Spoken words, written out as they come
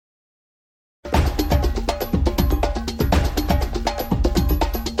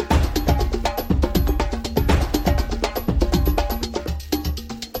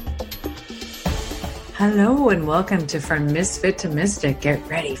Hello and welcome to From Misfit to Mystic. Get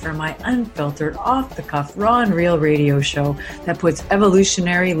ready for my unfiltered, off-the-cuff, raw and real radio show that puts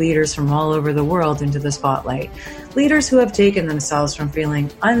evolutionary leaders from all over the world into the spotlight. Leaders who have taken themselves from feeling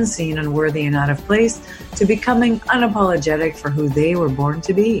unseen, unworthy, and out of place to becoming unapologetic for who they were born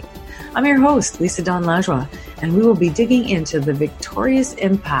to be. I'm your host, Lisa Dawn Lajoie, and we will be digging into the victorious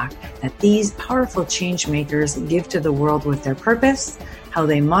impact that these powerful change makers give to the world with their purpose, how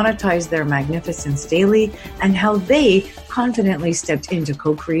they monetize their magnificence daily, and how they confidently stepped into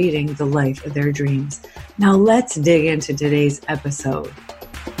co-creating the life of their dreams. Now let's dig into today's episode.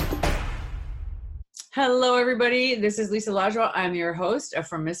 Hello, everybody. This is Lisa Lajoie. I'm your host of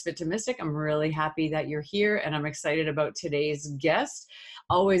From Misfit to Mystic. I'm really happy that you're here, and I'm excited about today's guest.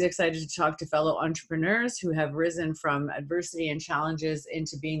 Always excited to talk to fellow entrepreneurs who have risen from adversity and challenges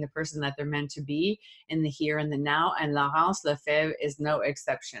into being the person that they're meant to be in the here and the now. And Laurence Lefebvre is no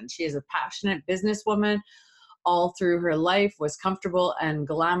exception. She is a passionate businesswoman. All through her life was comfortable and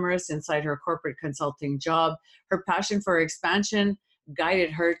glamorous inside her corporate consulting job. Her passion for expansion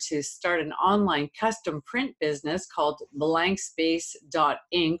guided her to start an online custom print business called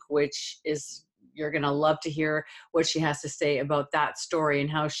blankspace.inc, which is, you're going to love to hear what she has to say about that story and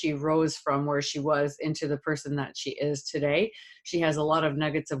how she rose from where she was into the person that she is today. She has a lot of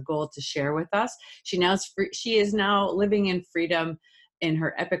nuggets of gold to share with us. She is now living in freedom in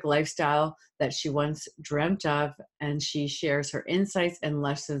her epic lifestyle that she once dreamt of, and she shares her insights and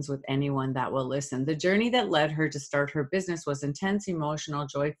lessons with anyone that will listen. The journey that led her to start her business was intense, emotional,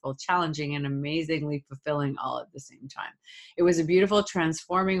 joyful, challenging, and amazingly fulfilling all at the same time. It was a beautiful,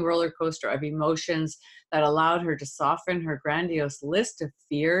 transforming roller coaster of emotions that allowed her to soften her grandiose list of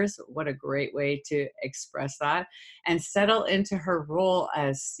fears, what a great way to express that, and settle into her role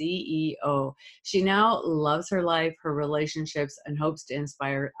as CEO. She now loves her life, her relationships, and hopes to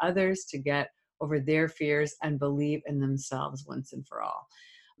inspire others to get over their fears and believe in themselves once and for all.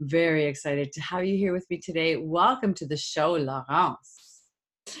 Very excited to have you here with me today. Welcome to the show, Laurence.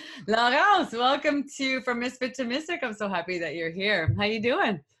 Laurence, welcome to From Misfit to Mystic. I'm so happy that you're here. How you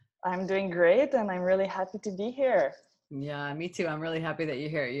doing? I'm doing great, and I'm really happy to be here. Yeah, me too. I'm really happy that you're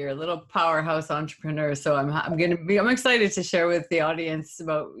here. You're a little powerhouse entrepreneur, so I'm excited to share with the audience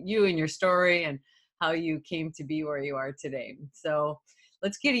about you and your story and how you came to be where you are today. So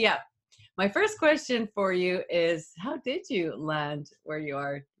let's giddy up. My first question for you is, how did you land where you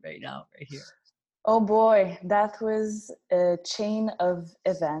are right now, right here? Oh boy, that was a chain of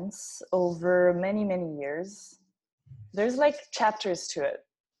events over many, many years. There's like chapters to it.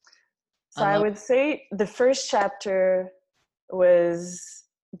 So I would say the first chapter was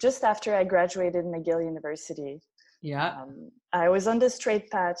just after I graduated McGill University. Yeah. I was on the straight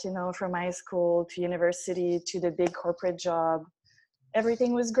path, from high school to university to the big corporate job.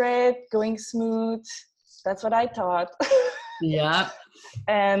 Everything was great, going smooth. That's what I thought. Yeah.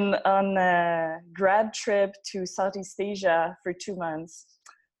 And on a grad trip to Southeast Asia for 2 months,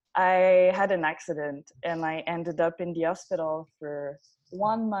 I had an accident and I ended up in the hospital for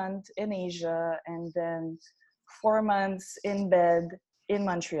 1 month in Asia and then 4 months in bed in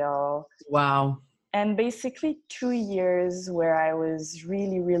Montreal. Wow. And basically 2 years where I was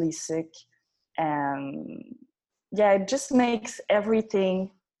really, really sick. And yeah, it just makes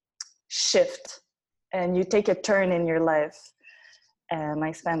everything shift and you take a turn in your life. And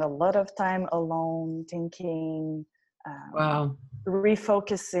I spent a lot of time alone thinking, wow,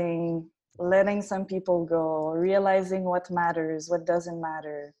 refocusing, letting some people go, realizing what matters, what doesn't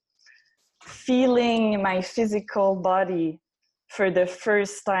matter, feeling my physical body for the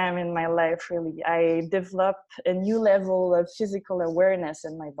first time in my life, really. I developed a new level of physical awareness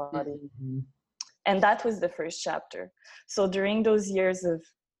in my body. Mm-hmm. And that was the first chapter. So during those years of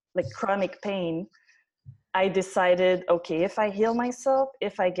like chronic pain, I decided, okay, if I heal myself,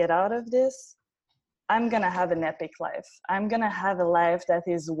 if I get out of this, I'm going to have an epic life. I'm going to have a life that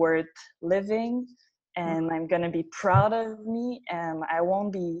is worth living, and I'm going to be proud of me, and I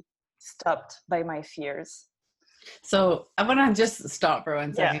won't be stopped by my fears. So I want to just stop for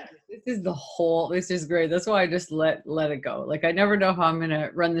 1 second. Yeah. This is great. That's why I just let it go. Like, I never know how I'm going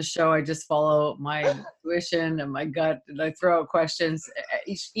to run the show. I just follow my intuition and my gut, and I throw out questions.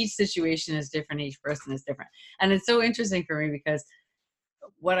 Each situation is different. Each person is different. And it's so interesting for me because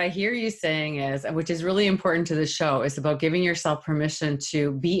what I hear you saying is, which is really important to the show, is about giving yourself permission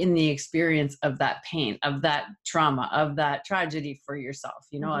to be in the experience of that pain, of that trauma, of that tragedy for yourself,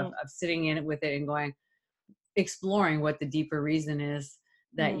 of sitting in it with it and going, exploring what the deeper reason is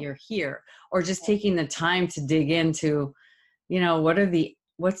that you're here, or just taking the time to dig into,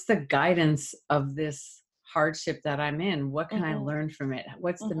 what's the guidance of this hardship that I'm in? What can I Mm-hmm. learn from it?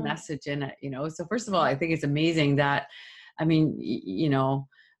 What's the Mm-hmm. message in it? So first of all, I think it's amazing that, I mean,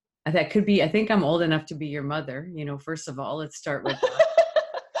 that could be, I think I'm old enough to be your mother, first of all, let's start with that,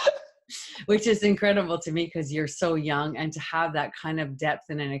 which is incredible to me because you're so young, and to have that kind of depth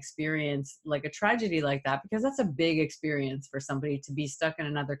and an experience like a tragedy like that, because that's a big experience for somebody to be stuck in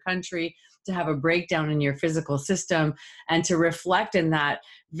another country, to have a breakdown in your physical system, and to reflect in that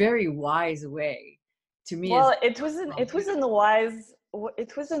very wise way, to me is Well, it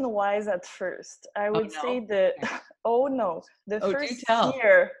wasn't wise at first. I oh would say no. that Okay. oh no, the Oh, do first tell.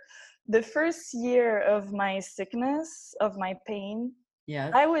 year, the first year of my sickness, of my pain,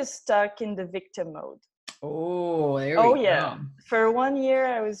 Yes. I was stuck in the victim mode. Oh, there Oh we yeah. go. For 1 year,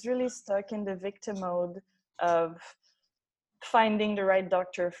 I was really stuck in the victim mode of finding the right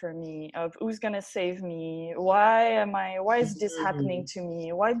doctor for me, of who's gonna save me, why is this happening Mhm. to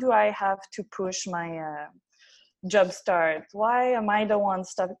me, why do I have to push my job start, why am I the one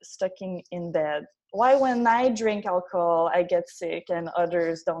stuck in bed, why when I drink alcohol I get sick and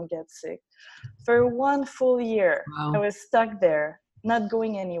others don't get sick. For 1 full year I Wow. was stuck there, not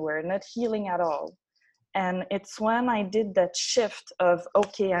going anywhere, not healing at all. And it's when I did that shift of,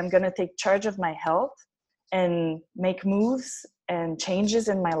 okay, I'm going to take charge of my health and make moves and changes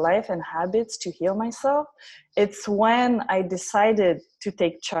in my life and habits to heal myself. It's when I decided to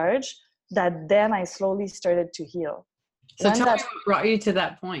take charge that then I slowly started to heal. So When tell me that, what brought you to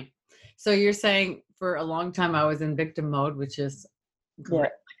that point. So you're saying for a long time I was in victim mode, which is great, yeah,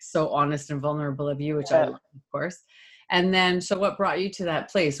 like so honest and vulnerable of you, which I yeah. love, of course. And then, so what brought you to that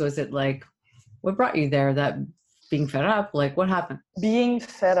place? Was it like, what brought you there? That being fed up? Like, what happened? Being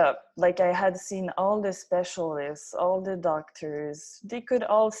fed up, like I had seen all the specialists, all the doctors, they could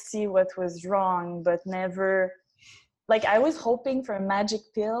all see what was wrong, but never, like I was hoping for a magic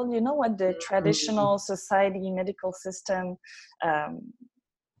pill. You know what the Mm, traditional society medical system um,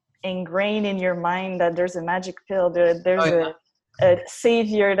 ingrained in your mind, that there's a magic pill, oh there's yeah. a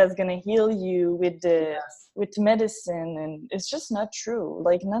savior that's going to heal you Yes. with medicine, and it's just not true.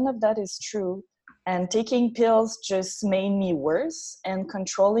 Like none of that is true. And taking pills just made me worse, and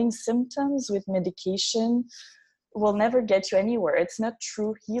controlling symptoms with medication will never get you anywhere. It's not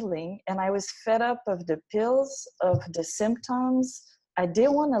true healing. And I was fed up of the pills, of the symptoms. I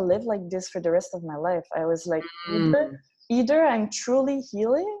didn't want to live like this for the rest of my life. I was like, Mm, either I'm truly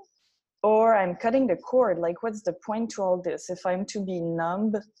healing or I'm cutting the cord. Like, what's the point to all this? If I'm to be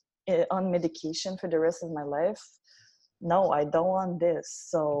numb on medication for the rest of my life, no, I don't want this.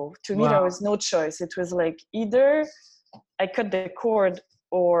 So to me, there wow. was no choice. It was like either I cut the cord,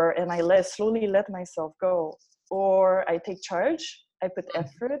 and I slowly let myself go, or I take charge, I put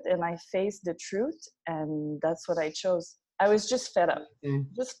effort, and I face the truth. And that's what I chose. I was just fed up, Okay.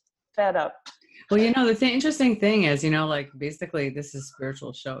 just fed up. Well, the interesting thing is, like basically this is a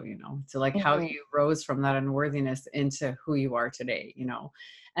spiritual show, to like how Mhm. you rose from that unworthiness into who you are today,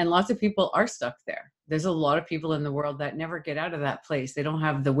 and lots of people are stuck there. There's a lot of people in the world that never get out of that place. They don't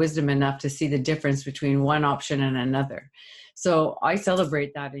have the wisdom enough to see the difference between one option and another. So I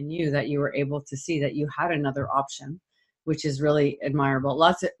celebrate that in you, that you were able to see that you had another option, which is really admirable.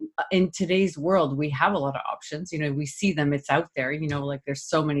 Lots of, in today's world, we have a lot of options. We see them, it's out there, like there's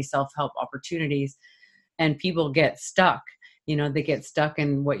so many self-help opportunities, and people get stuck. They get stuck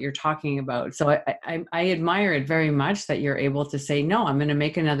in what you're talking about. So I admire it very much that you're able to say, no, I'm going to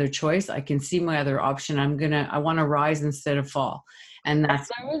make another choice. I can see my other option. I want to rise instead of fall. And And that's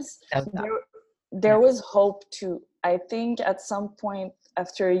that. there was hope too. I think at some point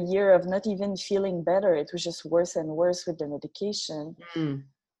after a year of not even feeling better, it was just worse and worse with the medication. Mm,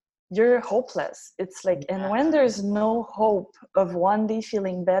 You're hopeless. It's like, and yeah. when there's no hope of one day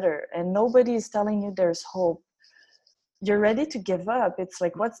feeling better and nobody is telling you there's hope, you're ready to give up. It's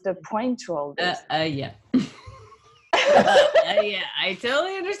like, what's the point to all this? Yeah. Yeah, I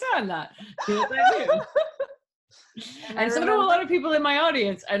totally understand that. Yes, I do. And I And so do a remember, lot of people in my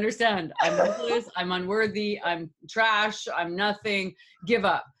audience. Understand, I'm hopeless, I'm unworthy, I'm trash, I'm nothing, give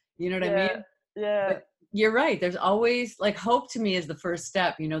up. You know what I yeah, mean? yeah, But you're right. There's always, like, hope to me is the first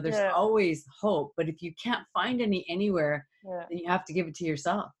step. There's yeah, always hope. But if you can't find any anywhere, yeah. then you have to give it to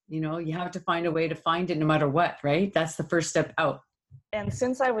yourself. You have to find a way to find it no matter what, right? That's the first step out. And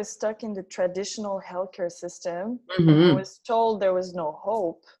since I was stuck in the traditional healthcare system and I Hmm. was told there was no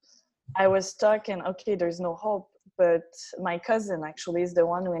hope, I was stuck in, okay, there's no hope. But my cousin actually is the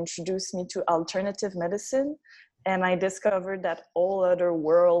one who introduced me to alternative medicine. And I discovered that whole other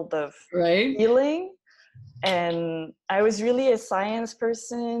world of Right? healing. And I was really a science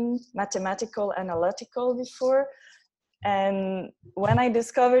person, mathematical, analytical before. And when I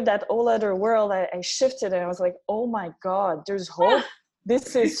discovered that whole other world, I shifted and I was like, oh my God, there's hope.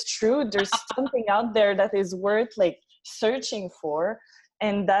 This is true. There's something out there that is worth like searching for.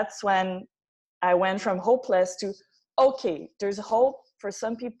 And that's when I went from hopeless to, okay, there's hope for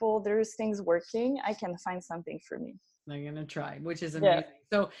some people. There's things working. I can find something for me. I'm gonna try, which is Yeah. amazing.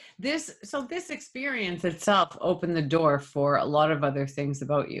 So this experience itself opened the door for a lot of other things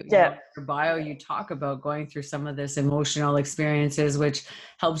about you. You know, Yeah. in your bio, you talk about going through some of this emotional experiences, which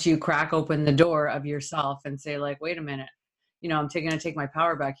helps you crack open the door of yourself and say, like, wait a minute, you know, gonna take my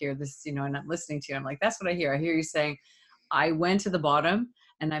power back here. This, you know, and I'm listening to you. I'm like, that's what I hear. I hear you saying, I went to the bottom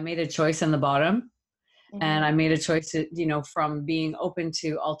and I made a choice in the bottom, and I made a choice to, you know, from being open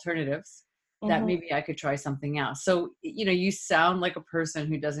to alternatives, that maybe I could try something else. So, you know, you sound like a person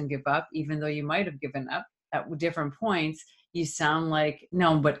who doesn't give up, even though you might have given up at different points. You sound like,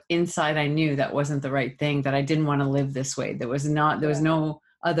 no, but inside I knew that wasn't the right thing, that I didn't want to live this way. There was no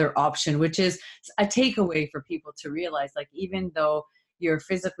other option, which is a takeaway for people to realize, like, even though you're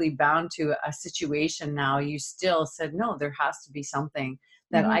physically bound to a situation now, you still said, no, there has to be something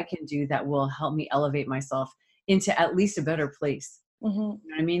that I can do that will help me elevate myself into at least a better place. You know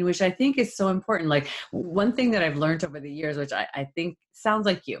what I mean? Which I think is so important. Like, one thing that I've learned over the years, which I think sounds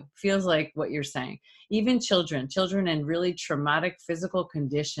like you, feels like what you're saying, even children in really traumatic physical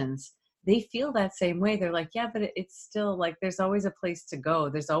conditions, they feel that same way. They're like, yeah, but it's still like, there's always a place to go.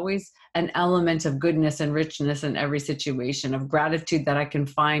 There's always an element of goodness and richness in every situation, of gratitude that I can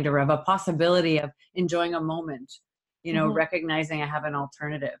find, or of a possibility of enjoying a moment, you know, recognizing I have an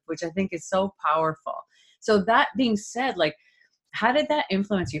alternative, which I think is so powerful. So that being said, like, how did that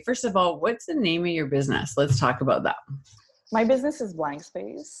influence you? First of all, what's the name of your business? Let's talk about that. My business is Blank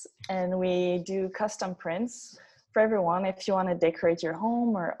Space, and we do custom prints for everyone. If you want to decorate your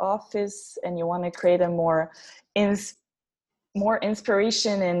home or office and you want to create a more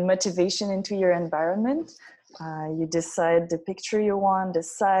inspiration and motivation into your environment, you decide the picture you want, the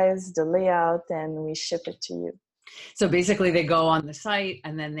size, the layout, and we ship it to you. So basically they go on the site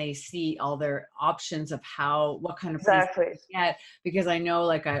and then they see all their options of what kind of prints they get. Because I know,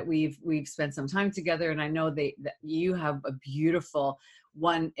 like, we've spent some time together, and I know that you have a beautiful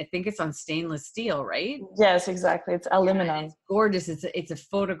one. I think it's on stainless steel, right? Yes, exactly. It's aluminum. Yeah, it's gorgeous. It's a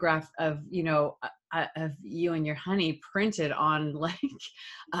photograph of, you know, of you and your honey printed on, like,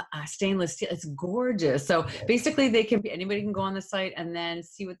 a stainless steel. It's gorgeous. So basically anybody can go on the site and then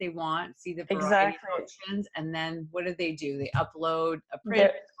see what they want, see the variety of options, and then what do? They upload a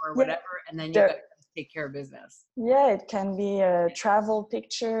print or whatever, and then you got to take care of business. Yeah, it can be a travel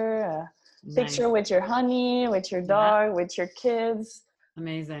picture, picture with your honey, with your dog, with your kids.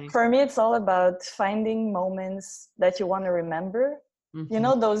 Amazing. For me, it's all about finding moments that you want to remember. You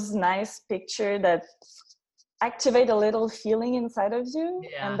know, those nice pictures that activate a little feeling inside of you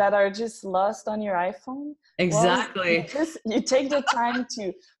and that are just lost on your iPhone. Exactly. Well, you take the time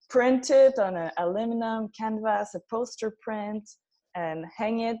to print it on an aluminum canvas, a poster print, and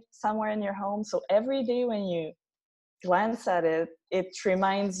hang it somewhere in your home. So every day when you glance at it, it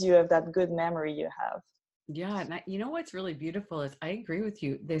reminds you of that good memory you have. Yeah. And you know what's really beautiful is, I agree with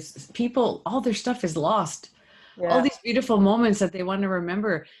you. There's people, all their stuff is lost. Yeah. All these beautiful moments that they want to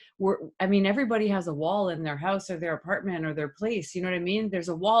remember. I mean, everybody has a wall in their house or their apartment or their place. You know what I mean? There's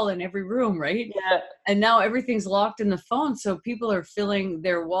a wall in every room, right? Yeah. And now everything's locked in the phone. So people are filling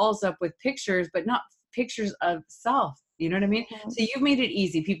their walls up with pictures, but not pictures of self. You know what I mean? So you've made it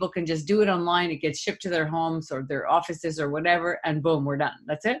easy. People can just do it online. It gets shipped to their homes or their offices or whatever, and boom, we're done.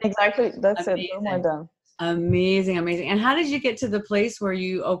 That's it. Exactly. That's it. Boom, we're done. Amazing. Amazing. And how did you get to the place where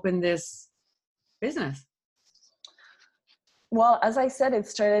you opened this business? Well, as I said, it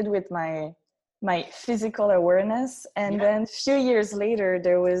started with my physical awareness. And then a few years later,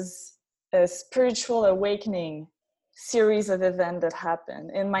 there was a spiritual awakening series of events that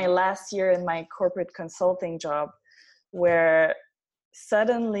happened in my last year in my corporate consulting job, where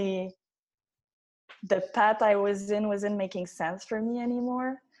suddenly the path I was in wasn't making sense for me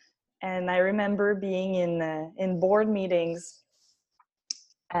anymore. And I remember being in board meetings,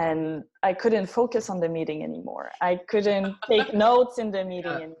 and I couldn't focus on the meeting anymore. I couldn't take notes in the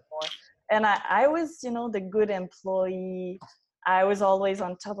meeting anymore. And I was, you know, the good employee. I was always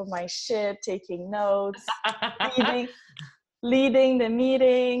on top of my shit, taking notes, leading the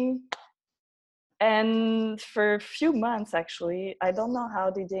meeting. And for a few months, actually, I don't know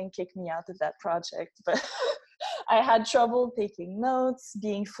how they didn't kick me out of that project, but I had trouble taking notes,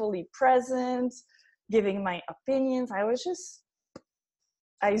 being fully present, giving my opinions.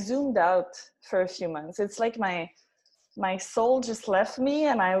 I zoomed out for a few months. It's like my soul just left me,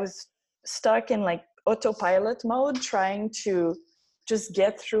 and I was stuck in like autopilot mode, trying to just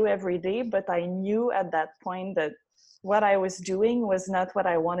get through every day. But I knew at that point that what I was doing was not what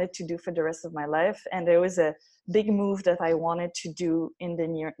I wanted to do for the rest of my life. And there was a big move that I wanted to do in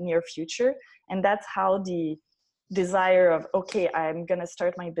the near future. And that's how the desire of, okay, I'm going to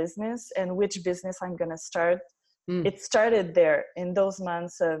start my business, and which business I'm going to start. It started there in those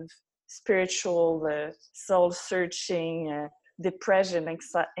months of spiritual, soul searching, depression,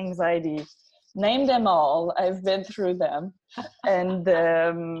 anxiety, name them all. I've been through them. And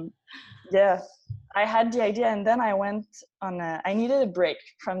yeah, I had the idea, and then I went on I needed a break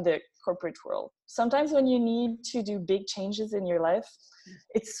from the corporate world. Sometimes when you need to do big changes in your life,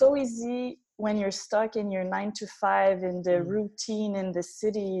 it's so easy when you're stuck in your 9 to 5, in the routine, in the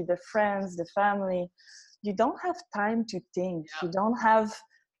city, the friends, the family. You don't have time to think. You don't have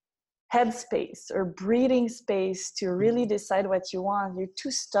headspace or breathing space to really decide what you want. You're too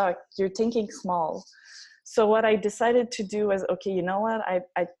stuck. You're thinking small. So what I decided to do was, okay, you know what? I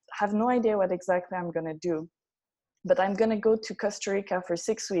have no idea what exactly I'm going to do, but I'm going to go to Costa Rica for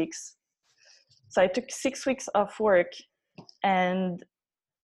 6 weeks. So I took 6 weeks off work, and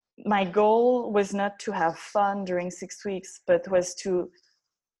my goal was not to have fun during 6 weeks, but was to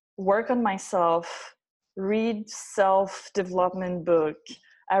work on myself, read self-development book.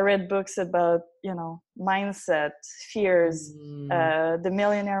 I read books about, mindset, fears, The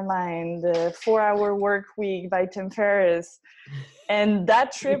Millionaire Mind, the 4-Hour Work Week by Tim Ferriss. And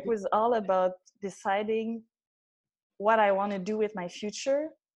that trip was all about deciding what I want to do with my future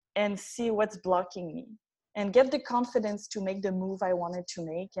and see what's blocking me and get the confidence to make the move I wanted to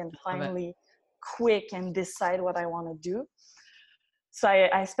make and finally quick and decide what I want to do. So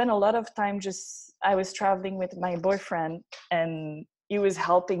I spent a lot of time I was traveling with my boyfriend, and he was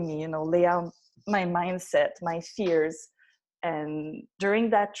helping me, lay out my mindset, my fears. And during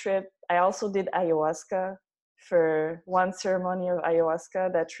that trip, I also did ayahuasca for one ceremony of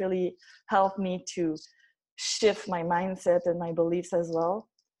ayahuasca that really helped me to shift my mindset and my beliefs as well.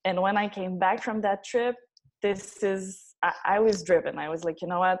 And when I came back from that trip, I was driven. I was like, you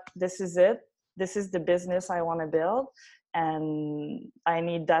know what, this is it. This is the business I want to build. And I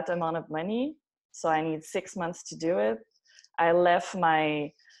need that amount of money. So I need 6 months to do it. I left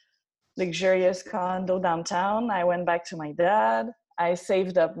my luxurious condo downtown. I went back to my dad. I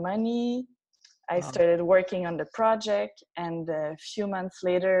saved up money. I started working on the project. And a few months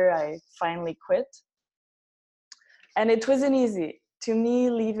later, I finally quit. And it wasn't easy. To me,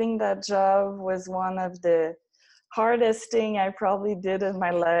 leaving that job was one of the hardest thing I probably did in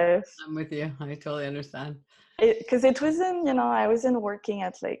my life. I'm with you. I totally understand. Because it wasn't, I wasn't working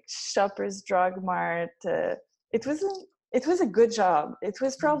at like Shoppers Drug Mart. It was a good job. It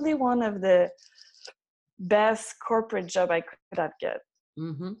was probably one of the best corporate job I could have get.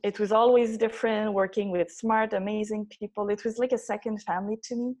 Mm-hmm. It was always different, working with smart, amazing people. It was like a second family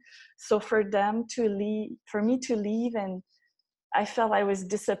to me. So for me to leave, and I felt I was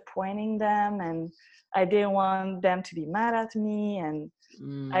disappointing them, and I didn't want them to be mad at me, and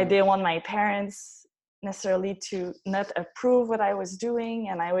I didn't want my parents necessarily to not approve what I was doing.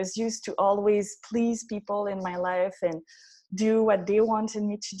 And I was used to always please people in my life and do what they wanted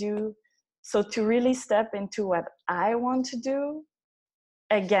me to do. So to really step into what I want to do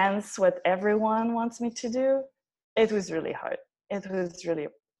against what everyone wants me to do, it was really hard.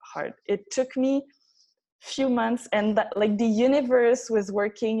 It took me few months, and like the universe was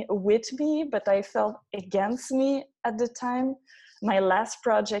working with me, but I felt against me at the time. My last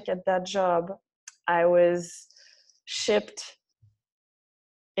project at that job, I was shipped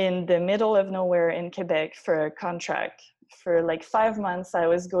in the middle of nowhere in Quebec for a contract. For like 5 months, I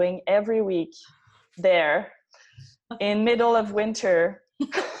was going every week there in middle of winter.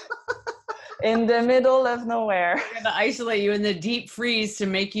 In the middle of nowhere. We're going to isolate you in the deep freeze to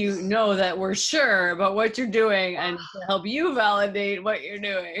make you know that we're sure about what you're doing and to help you validate what you're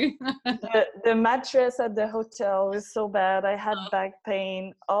doing. The mattress at the hotel was so bad. I had back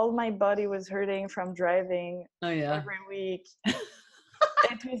pain. All my body was hurting from driving every week.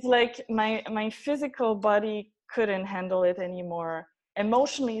 It was like my physical body couldn't handle it anymore.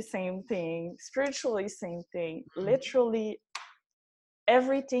 Emotionally, same thing. Spiritually, same thing. Literally,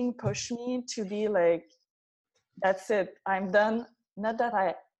 everything pushed me to be like, that's it, I'm done. Not that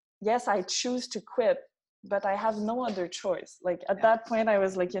I choose to quit, but I have no other choice. Like at that point, I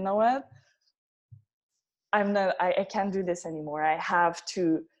was like, you know what? I can't do this anymore. I have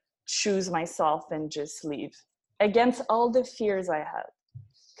to choose myself and just leave against all the fears I had.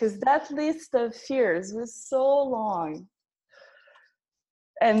 Because that list of fears was so long.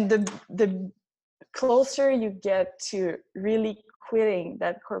 And the closer you get to really quitting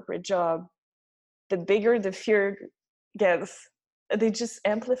that corporate job, the bigger the fear gets, they just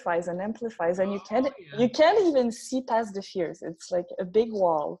amplifies and amplifies, and you can't even see past the fears. It's like a big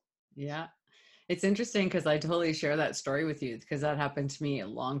wall. Yeah. It's interesting because I totally share that story with you, because that happened to me a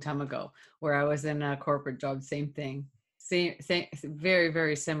long time ago, where I was in a corporate job, same thing, same, very,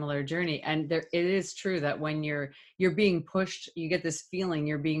 very similar journey. And there, it is true that when you're being pushed, you get this feeling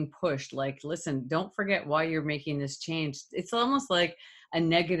you're being pushed, like, listen, don't forget why you're making this change. It's almost like a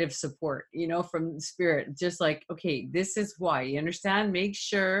negative support, you know, from spirit, just like, okay, this is why, you understand, make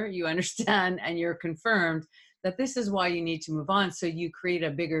sure you understand and you're confirmed that this is why you need to move on. So you create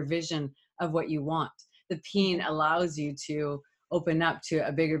a bigger vision of what you want. The pain allows you to open up to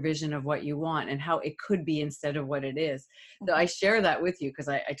a bigger vision of what you want and how it could be instead of what it is. So I share that with you because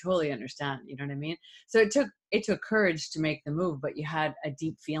I totally understand, you know what I mean? So it took courage to make the move, but you had a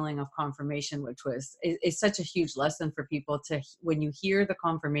deep feeling of confirmation, which is such a huge lesson for people to, when you hear the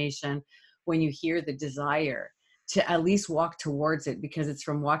confirmation, when you hear the desire, to at least walk towards it, because it's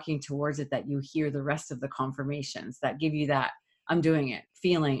from walking towards it that you hear the rest of the confirmations that give you that I'm doing it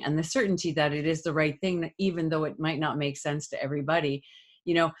feeling, and the certainty that it is the right thing, even though it might not make sense to everybody,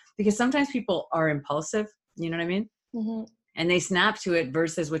 you know, because sometimes people are impulsive, you know what I mean? And they snap to it,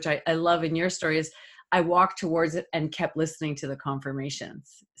 versus, which I love in your story, is I walked towards it and kept listening to the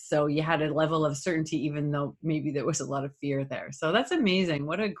confirmations. So you had a level of certainty, even though maybe there was a lot of fear there. So that's amazing.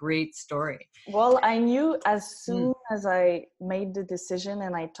 What a great story. Well, I knew as soon as I made the decision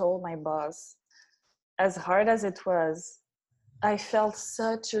and I told my boss, as hard as it was, I felt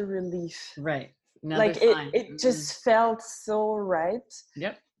such a relief. Right. Another like it just felt so right.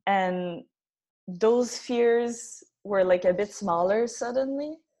 Yep. And those fears were like a bit smaller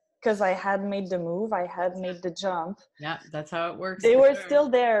suddenly, because I had made the move, I had made the jump. Yeah, that's how it works. They were still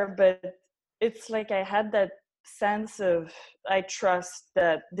there, but it's like I had that sense of, I trust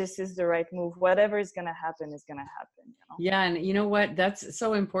that this is the right move. Whatever is going to happen is going to happen. You know? Yeah. And you know what? That's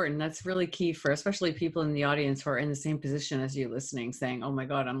so important. That's really key for especially people in the audience who are in the same position as you, listening, saying, oh my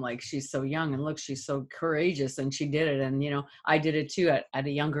God, I'm like, she's so young, and look, she's so courageous, and she did it. And, you know, I did it too at a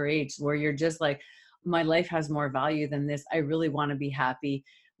younger age, where you're just like, my life has more value than this. I really want to be happy.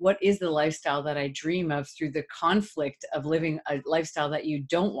 What is the lifestyle that I dream of, through the conflict of living a lifestyle that you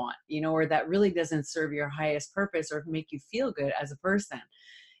don't want, you know, or that really doesn't serve your highest purpose or make you feel good as a person.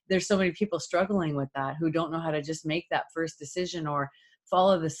 There's so many people struggling with that, who don't know how to just make that first decision or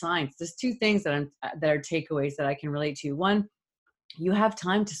follow the signs. There's two things that are takeaways that I can relate to. One, you have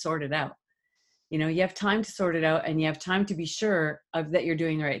time to sort it out. You know, you have time to sort it out, and you have time to be sure of that you're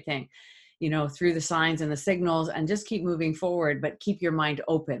doing the right thing, you know, through the signs and the signals, and just keep moving forward, but keep your mind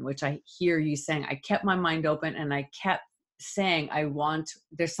open, which I hear you saying. I kept my mind open, and I kept saying,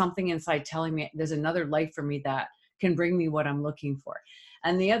 there's something inside telling me there's another life for me that can bring me what I'm looking for.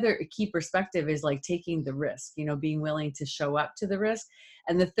 And the other key perspective is like taking the risk, you know, being willing to show up to the risk.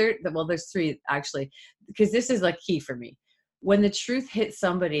 And the third, well, there's three actually, because this is like key for me. When the truth hits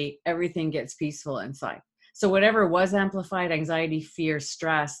somebody, everything gets peaceful inside. So whatever was amplified, anxiety, fear,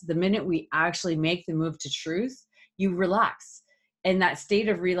 stress, the minute we actually make the move to truth, you relax. And that state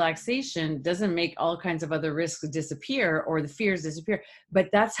of relaxation doesn't make all kinds of other risks disappear or the fears disappear. But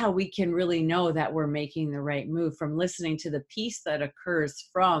that's how we can really know that we're making the right move, from listening to the peace that occurs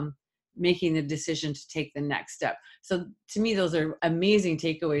from making the decision to take the next step. So to me, those are amazing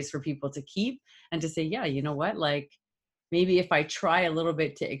takeaways for people to keep, and to say, yeah, you know what, like, maybe if I try a little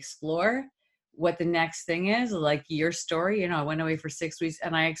bit to explore what the next thing is, like your story, you know, I went away for 6 weeks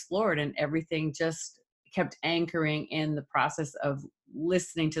and I explored, and everything just kept anchoring in the process of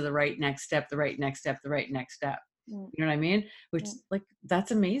listening to the right next step, the right next step, the right next step. You know what I mean? Which like,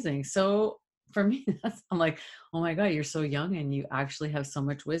 that's amazing. So for me, I'm like, oh my God, you're so young, and you actually have so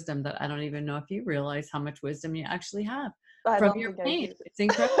much wisdom that I don't even know if you realize how much wisdom you actually have from your pain. It's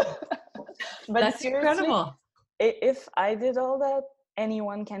incredible. But that's incredible. If I did all that,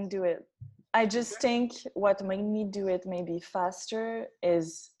 anyone can do it. I just think what made me do it maybe faster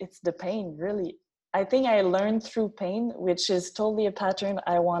it's the pain, really. I think I learned through pain, which is totally a pattern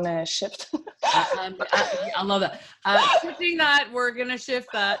I want to shift. I love that. Shifting that, we're going to shift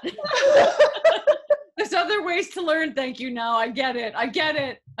that. There's other ways to learn. Thank you. Now I get it. I get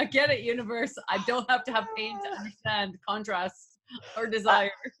it, universe. I don't have to have pain to understand contrast or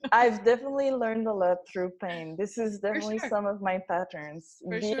desire. I've definitely learned a lot through pain. This is definitely some of my patterns.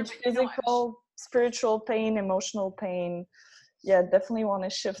 Be it physical, spiritual pain, emotional pain. Yeah, definitely want to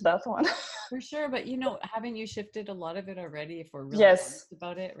shift that one. For sure. But, you know, haven't you shifted a lot of it already, if we're really honest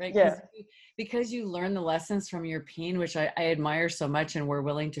about it, right? Yeah. Because you learn the lessons from your pain, which I admire so much, and we're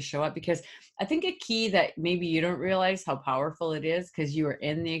willing to show up, because I think a key that maybe you don't realize how powerful it is, because you are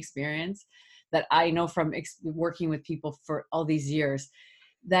in the experience, that I know from working with people for all these years,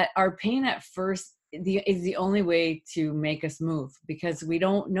 that our pain at first is the only way to make us move, because we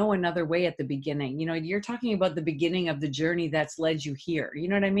don't know another way at the beginning. You know, you're talking about the beginning of the journey that's led you here. You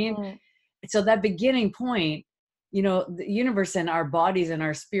know what I mean? Mm. So that beginning point, you know, the universe and our bodies and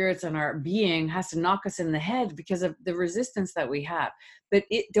our spirits and our being has to knock us in the head because of the resistance that we have. But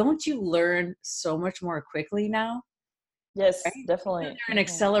don't you learn so much more quickly now? Right? Yes, Isn't definitely. there an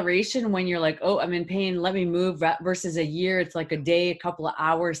acceleration when you're like, oh, I'm in pain, let me move, versus a year, it's like a day, a couple of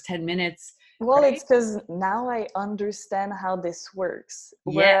hours, 10 minutes, Well, right? it's because now I understand how this works.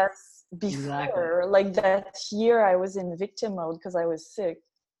 Yes, Whereas exactly. before, like that year, I was in victim mode because I was sick.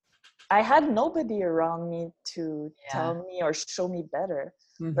 I had nobody around me to Yeah. tell me or show me better.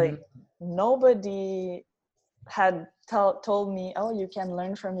 Hmm. Like nobody had told me, "Oh, you can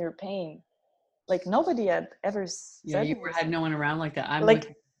learn from your pain." Like nobody had ever Yeah, said you this. had no one around like that. I'm with Like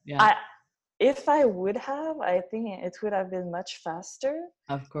you. Yeah, I, if I would have, I think it would have been much faster.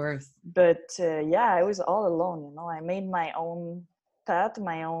 of course. But yeah, I was all alone. You know, I made my own path,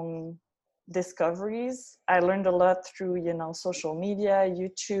 my own discoveries. I learned a lot through, you know, social media,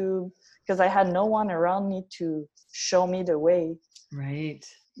 YouTube, because I had no one around me to show me the way. Right.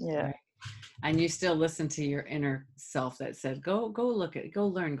 Yeah, Right. And you still listen to your inner self that said, go look at it, go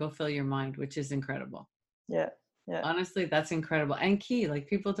learn, go fill your mind, which is incredible. yeah, yeah. Honestly, that's incredible and key. Like,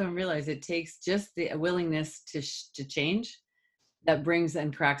 people don't realize it takes just the willingness to change that brings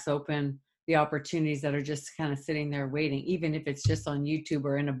and cracks open the opportunities that are just kind of sitting there waiting, even if it's just on YouTube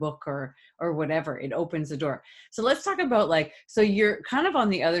or in a book or whatever. It opens the door. So let's talk about, like, so you're kind of on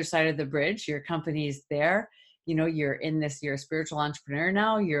the other side of the bridge. Your company's there, you know, you're in this, you're a spiritual entrepreneur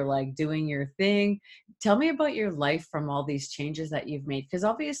now, you're like doing your thing. Tell me about your life from all these changes that you've made, because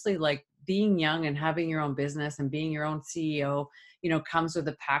obviously, like, being young and having your own business and being your own CEO, you know, comes with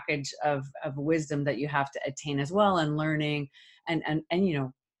a package of wisdom that you have to attain as well, and learning and you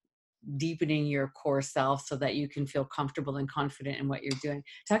know, deepening your core self so that you can feel comfortable and confident in what you're doing.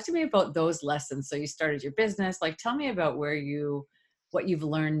 Talk to me about those lessons. So you started your business, like, tell me about what you've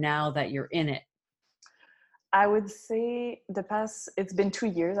learned now that you're in it. I would say it's been 2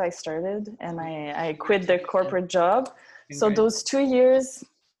 years I started and I quit the corporate job. So Congrats. those 2 years,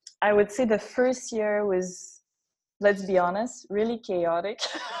 I would say the first year was, let's be honest, really chaotic.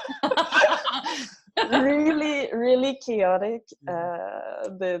 Really, really chaotic.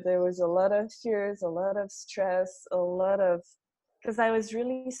 There was a lot of fears, a lot of stress, a lot of, because I was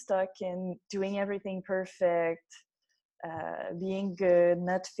really stuck in doing everything perfect, being good,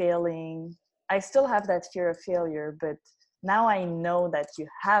 not failing. I still have that fear of failure, but now I know that you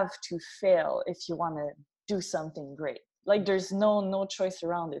have to fail if you want to do something great. Like there's no choice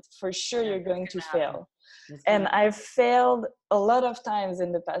around it. For sure, Yeah, you're it's going to gonna happen. fail. It's And gonna I've failed a lot of times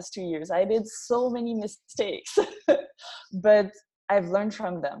in the past 2 years. I did so many mistakes, but I've learned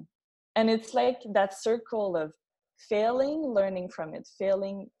from them. And it's like that circle of failing, learning from it,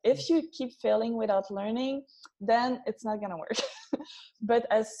 failing. If you keep failing without learning, then it's not going to work. But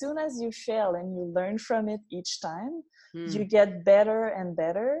as soon as you fail and you learn from it each time, you mm, get better and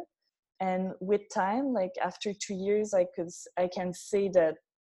better. And with time, like after 2 years, I can say that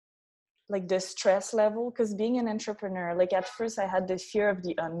like the stress level, because being an entrepreneur, like at first I had the fear of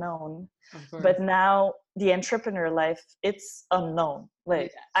the unknown, of course. but now the entrepreneur life, it's unknown. Yeah.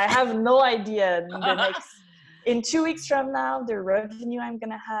 Like I have no idea in 2 weeks from now the revenue I'm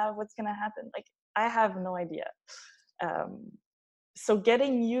gonna have, what's gonna happen. Like I have no idea. um, so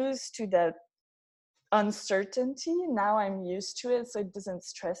getting used to that uncertainty, now I'm used to it, so it doesn't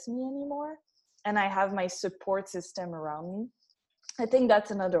stress me anymore, and I have my support system around me. I think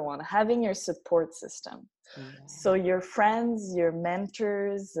that's another one, having your support system. Yeah. So your friends, your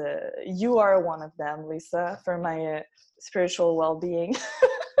mentors, you are one of them, Lisa, for my spiritual well-being.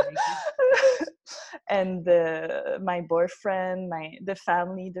 Thank you. And my boyfriend, the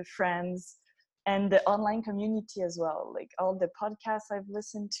family, the friends, and the online community as well. Like all the podcasts I've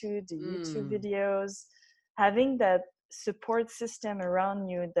listened to, the YouTube Mm, videos, having that support system around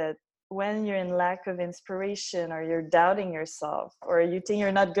you, that when you're in lack of inspiration or you're doubting yourself or you think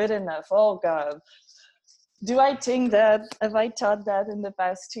you're not good enough, oh God, do I think that? Have I thought that in the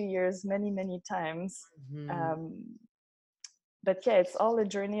past 2 years many, many times? mm, Um, but yeah, it's all a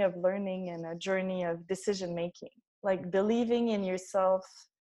journey of learning and a journey of decision making, like believing in yourself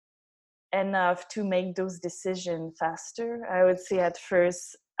enough to make those decisions faster. I would say at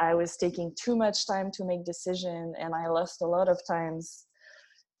first I was taking too much time to make decisions and I lost a lot of times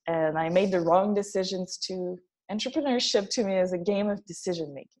and I made the wrong decisions too. Entrepreneurship to me is a game of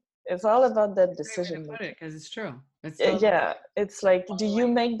decision making. It's all about that Great way to decision put it, making. because it's true. It's totally Yeah, it's like, do you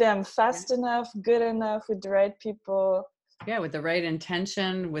following. make them Yeah. fast enough, good enough, with the right people? Yeah, with the right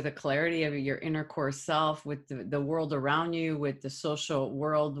intention, with a clarity of your inner core self, with the world around you, with the social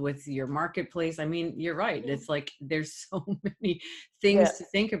world, with your marketplace. I mean, you're right. It's like there's so many Yeah. things to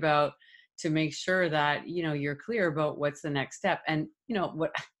think about to make sure that, you're clear about what's the next step. And,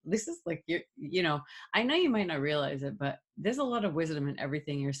 what this is like, I know you might not realize it, but there's a lot of wisdom in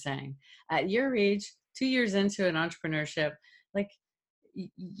everything you're saying. At your age, 2 years into an entrepreneurship, like,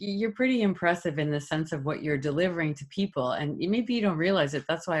 you're pretty impressive in the sense of what you're delivering to people, and maybe you don't realize it.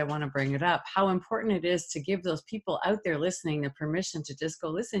 That's why I want to bring it up, how important it is to give those people out there listening the permission to just go,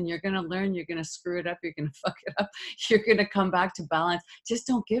 listen, you're going to learn, you're going to screw it up, you're going to fuck it up, you're going to come back to balance. Just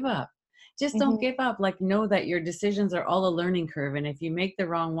don't give up. Just don't Hmm. give up. Like, know that your decisions are all a learning curve, and if you make the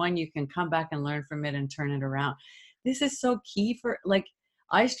wrong one, you can come back and learn from it and turn it around. This is so key for, like,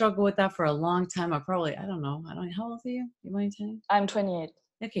 I struggled with that for a long time. I don't know, how old are you? You mind saying? I'm 28.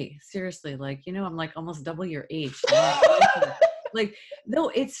 Okay, seriously, like, I'm like almost double your age. Like, no,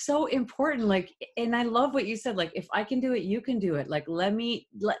 it's so important. Like, and I love what you said. Like, if I can do it, you can do it. Like, let me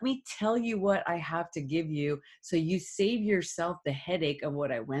tell you what I have to give you, so you save yourself the headache of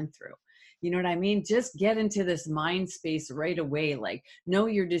what I went through. You know what I mean? Just get into this mind space right away. Like, know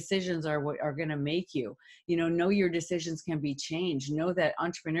your decisions are what are going to make you. Know your decisions can be changed. Know that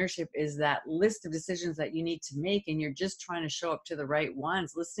entrepreneurship is that list of decisions that you need to make, and you're just trying to show up to the right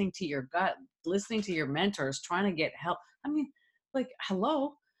ones, listening to your gut, listening to your mentors, trying to get help. I mean, like,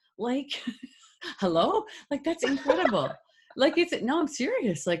 hello, like, hello, like, that's incredible. Like, no, I'm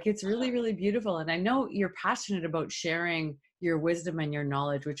serious. Like, it's really, really beautiful. And I know you're passionate about sharing your wisdom and your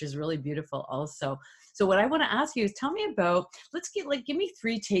knowledge, which is really beautiful also. So what I want to ask you is, tell me about, give me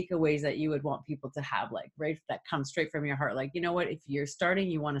 3 takeaways that you would want people to have, like, right, that come straight from your heart. Like, you know what, if you're starting,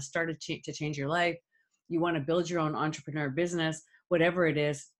 you want to start to change your life, you want to build your own entrepreneur business, whatever it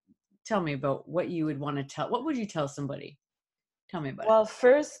is, tell me about what you would want to tell. What would you tell somebody? Tell me about it. Well,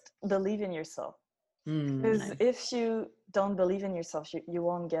 first, believe in yourself. Because Nice. if you don't believe in yourself, you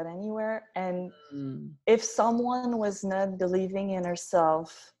won't get anywhere. And Mm, if someone was not believing in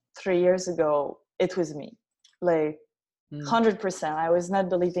herself 3 years ago, it was me. Like, mm, 100%. I was not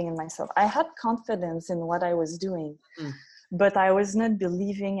believing in myself. I had confidence in what I was doing, mm. but I was not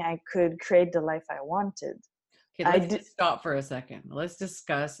believing I could create the life I wanted. Okay, I let's did. just stop for a second. Let's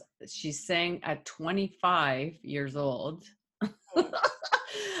discuss. She's saying at 25 years old,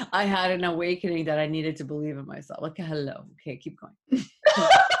 I had an awakening that I needed to believe in myself. Like, hello. Okay, keep going.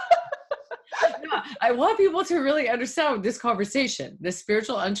 Yeah, I want people to really understand this conversation, this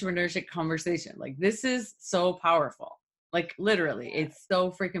spiritual entrepreneurship conversation. Like, this is so powerful. Like, literally, Yeah, it's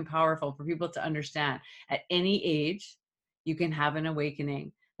so freaking powerful for people to understand. At any age, you can have an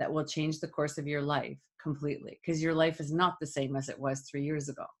awakening that will change the course of your life completely, because your life is not the same as it was 3 years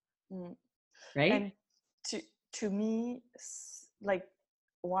ago, mm. right? And to me, like,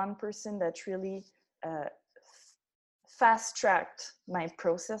 one person that really uh, fast tracked my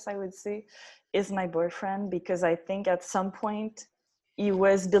process, I would say, is my boyfriend, because I think at some point he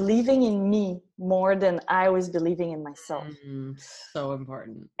was believing in me more than I was believing in myself. So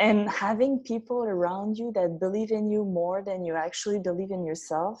important. And having people around you that believe in you more than you actually believe in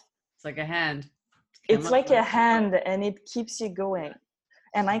yourself, It's like a hand. Come it's up, like a let's keep going. hand, and it keeps you going.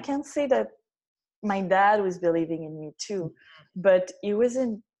 And I can say that my dad was believing in me too, but he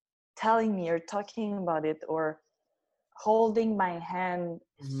wasn't telling me or talking about it or holding my hand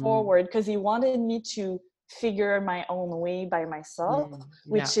Mhm. forward, because he wanted me to figure my own way by myself, Yeah.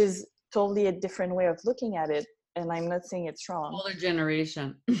 which is totally a different way of looking at it. And I'm not saying it's wrong. Older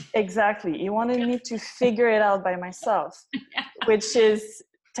generation. Exactly. He wanted me to figure it out by myself, which is,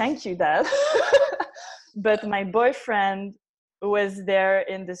 thank you, Dad. But my boyfriend was there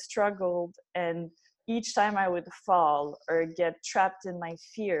in the struggle, and each time I would fall or get trapped in my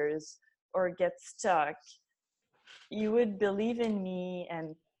fears or get stuck, you would believe in me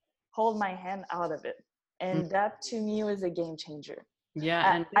and hold my hand out of it. Mm. And that to me was a game changer. Yeah,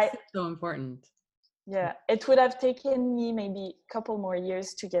 I, and this I is so important. yeah, it would have taken me maybe a couple more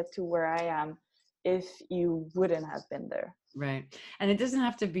years to get to where I am if you wouldn't have been there. Right. And it doesn't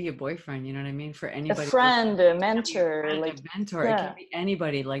have to be a boyfriend, you know what I mean? For A anybody listening, friend, a it can be a mentor, friend, like, a mentor, it can yeah, be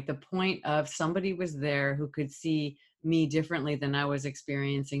anybody. Like, the point of somebody was there who could see me differently than I was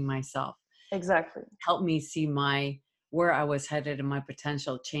experiencing myself. exactly. Helped me see where I was headed, and my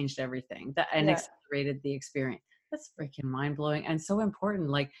potential changed everything. That and Yeah, accelerated the experience. That's freaking mind blowing and so important.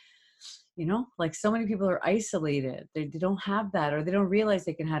 Like, like, so many people are isolated. They don't have that, or they don't realize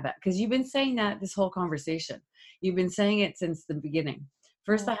they can have that. Because you've been saying that this whole conversation. You've been saying it since the beginning.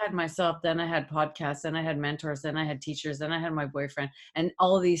 First I had myself, then I had podcasts, then I had mentors, then I had teachers, then I had my boyfriend, and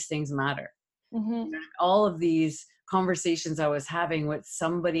all of these things matter. Mm-hmm. All of these conversations I was having with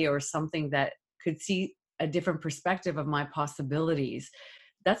somebody or something that could see a different perspective of my possibilities.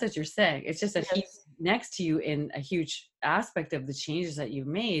 That's what you're saying. It's just that he's Yes. next to you in a huge aspect of the changes that you've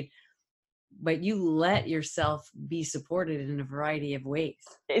made, but you let yourself be supported in a variety of ways,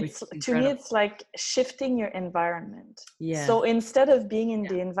 which It's, is to me, incredible. it's like shifting your environment. Yes. So instead of being in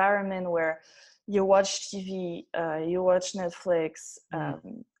Yeah. the environment where you watch TV, you watch Netflix,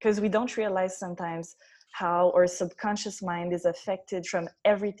 because we don't realize sometimes how our subconscious mind is affected from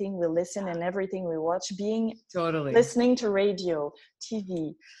everything we listen and everything we watch. Totally. Listening to radio,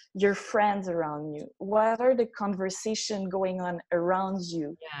 TV, your friends around you, what are the conversation going on around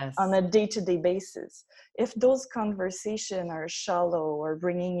you Yes. on a day-to-day basis? If those conversations are shallow or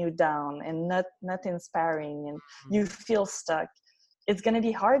bringing you down and not inspiring, and you feel stuck, it's going to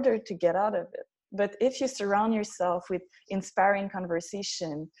be harder to get out of it. But if you surround yourself with inspiring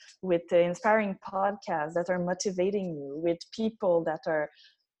conversation, with inspiring podcasts that are motivating you, with people that are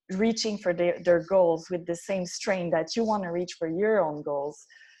reaching for their goals with the same strain that you want to reach for your own goals,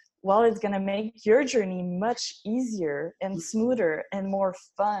 well, it's going to make your journey much easier and smoother and more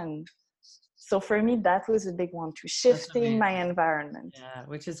fun. So for me, that was a big one, to shifting my environment. Yeah,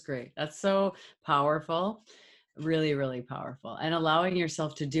 which is great. That's so powerful. Really, really powerful. And allowing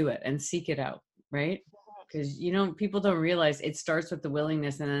yourself to do it and seek it out, right? Because people don't realize it starts with the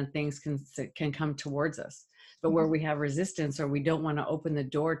willingness, and then things can come towards us. But where we have resistance, or we don't want to open the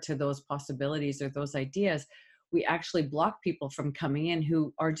door to those possibilities or those ideas, we actually block people from coming in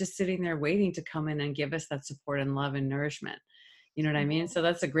who are just sitting there waiting to come in and give us that support and love and nourishment. You know what I mean? So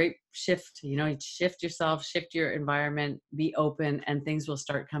that's a great shift. Shift yourself, shift your environment, be open, and things will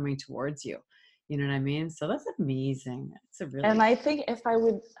start coming towards you. You know what I mean? So that's amazing. It's a really And I think if I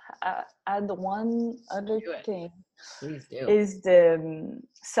would add one other thing, please do. Is the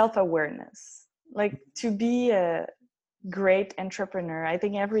self-awareness. Like, to be a great entrepreneur, I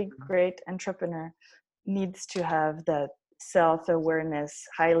think every great entrepreneur needs to have that self-awareness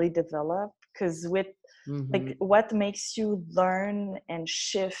highly developed, because with like what makes you learn and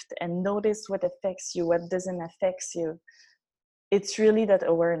shift and notice what affects you, what doesn't affect you, it's really that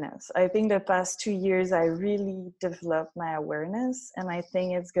awareness. I think the past 2 years I really developed my awareness, and I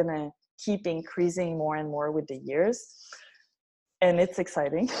think it's gonna keep increasing more and more with the years, and it's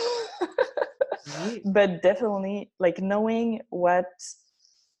exciting. Right. But definitely, like, knowing what,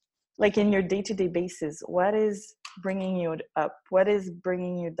 like, in your day-to-day basis, what is bringing you up, what is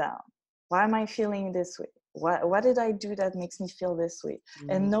bringing you down, why am I feeling this way, what did I do that makes me feel this way,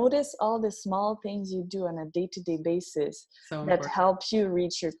 and notice all the small things you do on a day-to-day basis that help you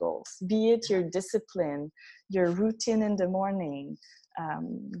reach your goals, be it your discipline, your routine in the morning,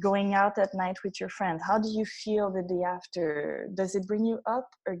 going out at night with your friends. How do you feel the day after? Does it bring you up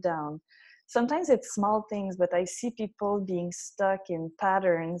or down? Sometimes it's small things, but I see people being stuck in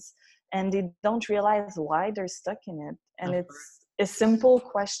patterns and they don't realize why they're stuck in it. And it's a simple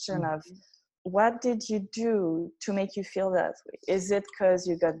question of, what did you do to make you feel that way? Is it because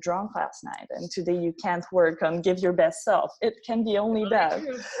you got drunk last night and today you can't work on give your best self? It can be only that.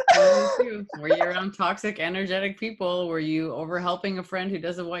 Were you around toxic, energetic people? Were you over helping a friend who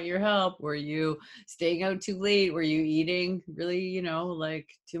doesn't want your help? Were you staying out too late? Were you eating really, like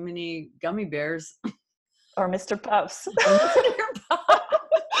too many gummy bears? Or Mr. Puffs. Or Mr. Puff.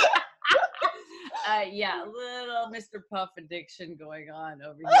 Yeah, little Mr. Puff addiction going on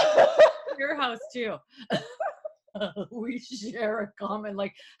over here. Your house too. We share a common,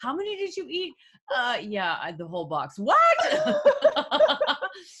 like, how many did you eat? Yeah, the whole box. What?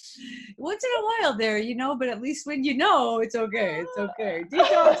 Once in a while there, but at least when it's okay. It's okay.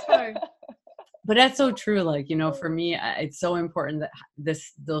 Detox time. But that's so true. Like, for me, it's so important that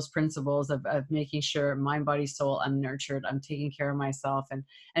those principles of making sure mind, body, soul, I'm nurtured, I'm taking care of myself,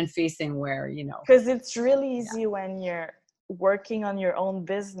 and facing where, because it's really easy when you're working on your own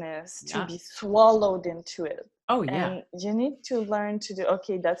business to be swallowed into it. Oh, yeah. And you need to learn to do,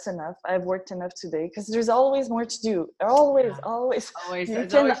 okay, that's enough. I've worked enough today, because there's always more to do. Always. You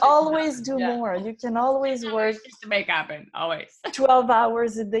can always do more. You can always work to make happen. Always 12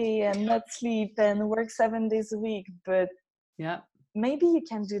 hours a day and not sleep and work 7 days a week. But maybe you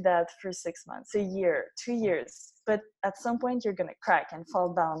can do that for 6 months, a year, 2 years. But at some point you're going to crack and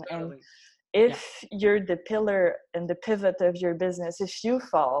fall down. Totally. And if you're the pillar and the pivot of your business, if you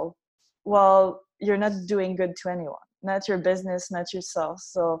fall, well, you're not doing good to anyone, not your business, not yourself.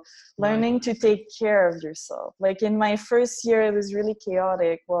 So learning to take care of yourself. Like, in my first year, it was really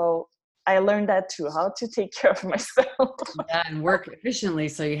chaotic. Well, I learned that too, how to take care of myself. Yeah, and work efficiently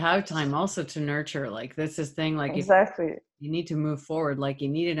so you have time also to nurture. Like this is thing, like if Exactly. you need to move forward, like you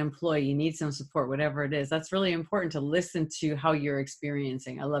need an employee, you need some support, whatever it is. That's really important to listen to how you're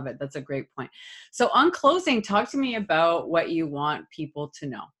experiencing. I love it. That's a great point. So on closing, talk to me about what you want people to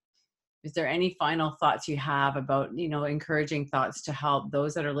know. Is there any final thoughts you have about, encouraging thoughts to help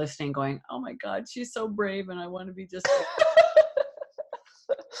those that are listening going, oh my God, she's so brave and I want to be just like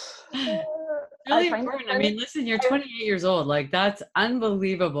I really find it important. I funny. mean, listen, you're 28 years old. Like that's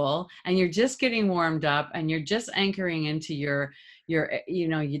unbelievable. And you're just getting warmed up and you're just anchoring into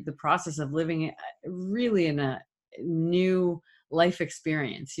the process of living really in a new life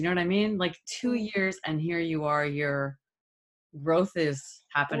experience. You know what I mean? Like 2 years and here you are, your growth is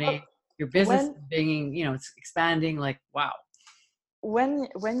happening. Your business is When being, it's expanding. Like, wow. when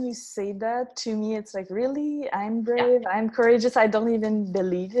you say that to me, it's like, really, I'm Yeah. brave, I'm courageous. I don't even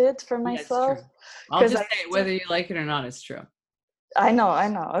believe it for Yeah, it's myself true. I'll because just I say it, still, whether you like it or not, it's true. I know.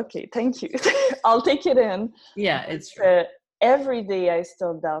 Okay, thank you. I'll take it in. Yeah, it's true. But every day I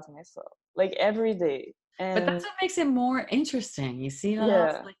still doubt myself, like every day. But And that's what makes it more interesting. You see,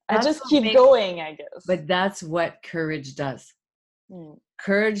 Laurence? yeah, Like I that's just what keep makes, going, I guess. but that's what courage does. Mm.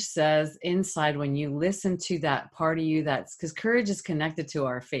 Courage says inside when you listen to that part of you, that's because courage is connected to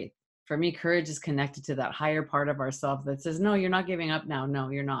our faith. For me, courage is connected to that higher part of ourselves that says, no, you're not giving up now. No,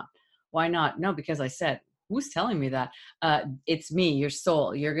 you're not. Why not? No, because I said, who's telling me that? It's me, your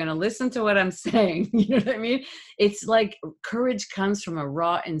soul. You're going to listen to what I'm saying. You know what I mean? It's like courage comes from a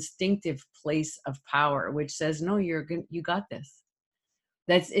raw, instinctive place of power, which says, no, you got this.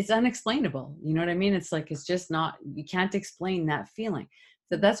 It's unexplainable. You know what I mean? It's like, it's just not, you can't explain that feeling.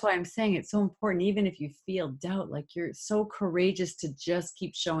 So that's why I'm saying it's so important. Even if you feel doubt, like you're so courageous to just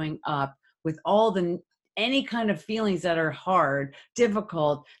keep showing up with any kind of feelings that are hard,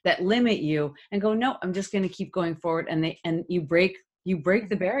 difficult, that limit you, and go, no, I'm just going to keep going forward. And you break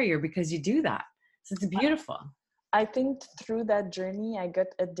the barrier because you do that. So it's beautiful. I think through that journey, I got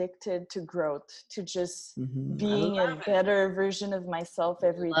addicted to growth, to just I being a love it. better version of myself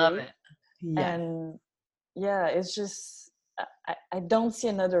every Love day. it. Yes. And yeah, it's just, I don't see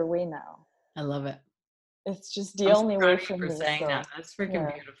another way now. I love it. It's just the I'm so only proud way of you for for me. saying So that. That's freaking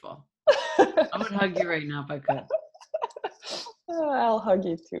yeah. beautiful. I would hug you right now if I could. I'll hug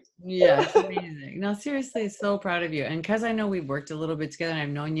you too. Yeah, it's amazing. No, seriously, so proud of you. And because I know we've worked a little bit together and I've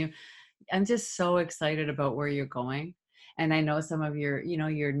known you, I'm just so excited about where you're going. And I know some of your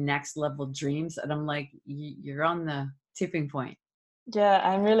next level dreams. And I'm like, you're on the tipping point. Yeah,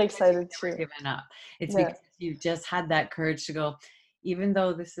 I'm really Because you've excited never too. given up. It's Yeah. because you've just had that courage to go, even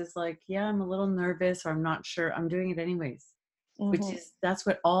though this is like, yeah, I'm a little nervous or I'm not sure, I'm doing it anyways. Mm-hmm. That's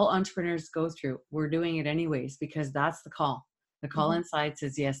what all entrepreneurs go through. We're doing it anyways because that's the call. The call inside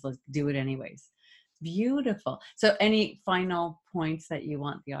says, yes, let's do it anyways. Beautiful. So any final points that you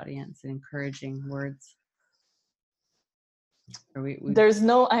want the audience, encouraging words? Or we There's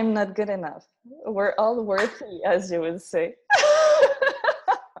no, I'm not good enough. We're all worthy, as you would say.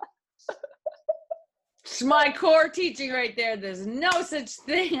 It's my core teaching right there. There's no such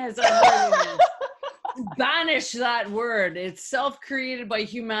thing as unworthiness. Banish that word. It's self-created by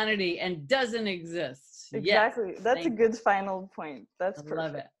humanity and doesn't exist. Exactly. Yes. That's a good final point. That's I perfect.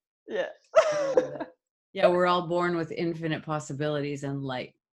 love it. Yeah. I love it. Yeah, we're all born with infinite possibilities and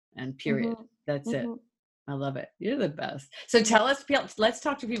light and period. That's it. I love it. You're the best. So tell us, let's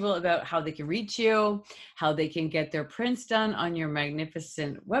talk to people about how they can reach you, how they can get their prints done on your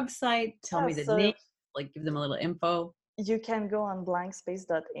magnificent website. Tell me the name, So like give them a little info. you can go on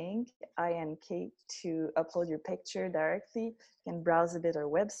blankspace.ink, INK, to upload your picture directly. You can browse a bit our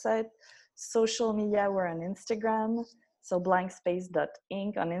website. Social media, we're on Instagram. So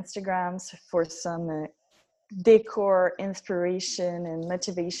blankspace.ink on Instagram for some decor inspiration and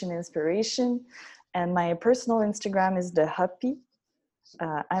motivation inspiration. And my personal Instagram is the Happy.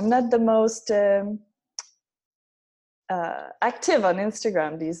 I'm not the most active on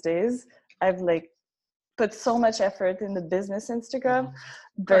Instagram these days. I've put so much effort in the business Instagram,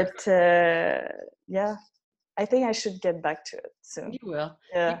 but yeah, I think I should get back to it soon. You will.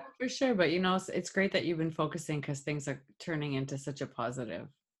 Yeah. You will for sure. But it's great that you've been focusing because things are turning into such a positive.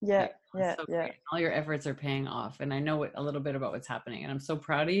 Yeah. It's so great. All your efforts are paying off. And I know a little bit about what's happening. And I'm so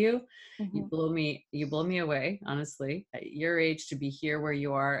proud of you. You blow me away, honestly. At your age to be here where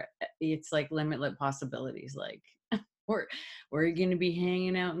you are, it's like limitless possibilities. Like we're gonna be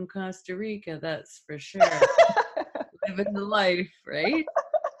hanging out in Costa Rica, that's for sure. Living the life, right?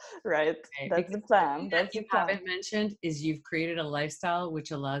 Right. Okay. That's Because the plan. that That's you the plan. haven't mentioned is you've created a lifestyle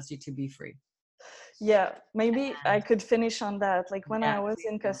which allows you to be free. Yeah, maybe I could finish on that. Like when Yeah, I was please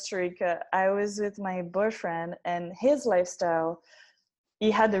in do. Costa Rica, I was with my boyfriend, and his lifestyle, he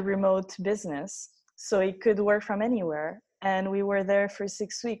had a remote business, so he could work from anywhere. And we were there for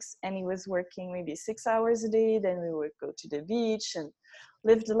 6 weeks, and he was working maybe 6 hours a day. Then we would go to the beach and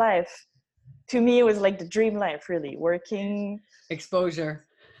live the life. To me, it was like the dream life, really. Working, Exposure.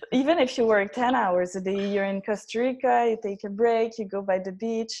 even if you work 10 hours a day, you're in Costa Rica, you take a break, you go by the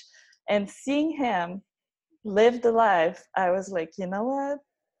beach. And seeing him live the life, I was like, you know what?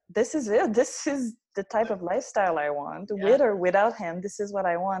 This is it. This is the type of lifestyle I want. Yeah. With or without him, this is what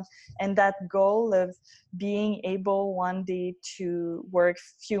I want. And that goal of being able one day to work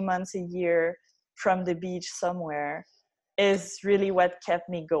few months a year from the beach somewhere is really what kept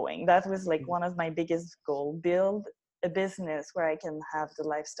me going. That was like one of my biggest goals: build a business where I can have the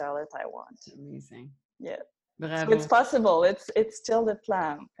lifestyle that I want. Amazing. Yeah. So it's Bravo. possible. It's still the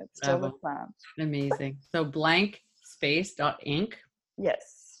plan. It's still the Bravo. plan. Amazing. So blank space dot ink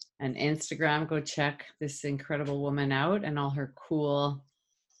Yes. and Instagram. Go check this incredible woman out and all her cool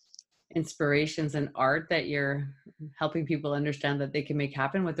inspirations and art that you're helping people understand that they can make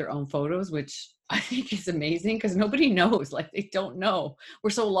happen with their own photos, which I think is amazing because nobody knows. Like they don't know. We're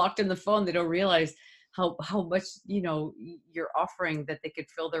so locked in the phone, they don't realize how much, you know, you're offering that they could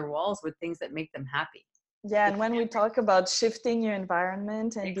fill their walls with things that make them happy. Yeah, and when we talk about shifting your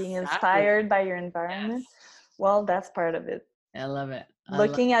environment and being Exactly. inspired by your environment, Yes. well, that's part of it. I love it. I love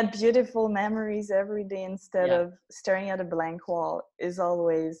Looking at beautiful memories every day instead Yeah. of staring at a blank wall is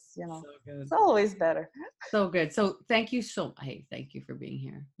always, So good. it's always better. So good. So thank you so hey, thank you for being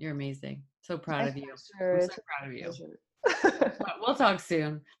here. You're amazing. So proud My of you. pleasure. I'm so It's a proud of you. pleasure. We'll talk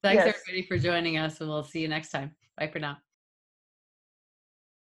soon. Thanks Yes. everybody for joining us and we'll see you next time. Bye for now.